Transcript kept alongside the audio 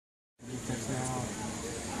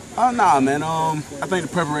now? Nah, man. I think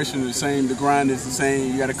the preparation is the same. The grind is the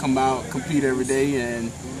same. You got to come out, compete every day,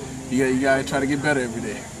 and you got to try to get better every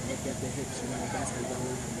day.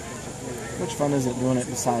 How much fun is it doing it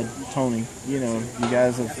beside Tony? You know, you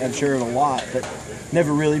guys have shared a lot, but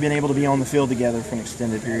never really been able to be on the field together for an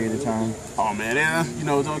extended period of time. Oh man, yeah. You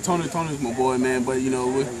know, Tony's my boy, man. But you know,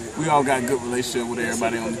 we all got a good relationship with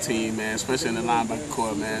everybody on the team, man. Especially in the linebacker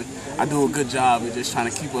corps, man. I do a good job of just trying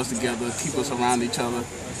to keep us together, keep us around each other.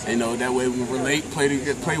 And, you know, that way we relate, play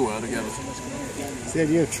well together. It's the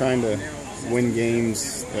idea of trying to win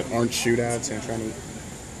games that aren't shootouts and trying to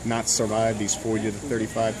not survive these 40 to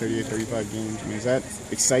 35, 38, 35 games. I mean, does that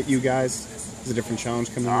excite you guys? Is a different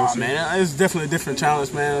challenge coming this year? Man, it's definitely a different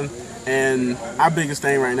challenge, man. And our biggest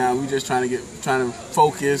thing right now, we just trying to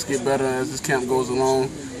focus, get better as this camp goes along.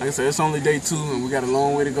 Like I said, it's only day 2, and we got a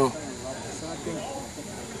long way to go.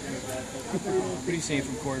 What are you seeing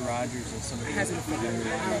from Corey Rogers and some of the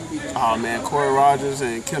other? Oh man, Corey Rogers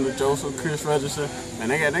and Kendall Joseph, Chris Register, man,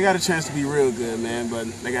 they got a chance to be real good, man. But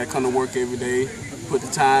they got to come to work every day, put the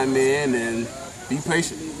time in, and be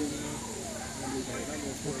patient.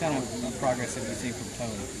 What kind of progress have you seen from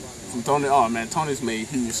Tony? From Tony, oh man, Tony's made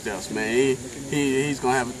huge steps, man. He's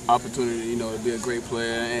gonna have an opportunity, you know, to be a great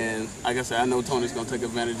player. And like I said, I know Tony's gonna take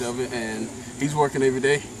advantage of it, and he's working every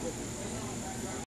day.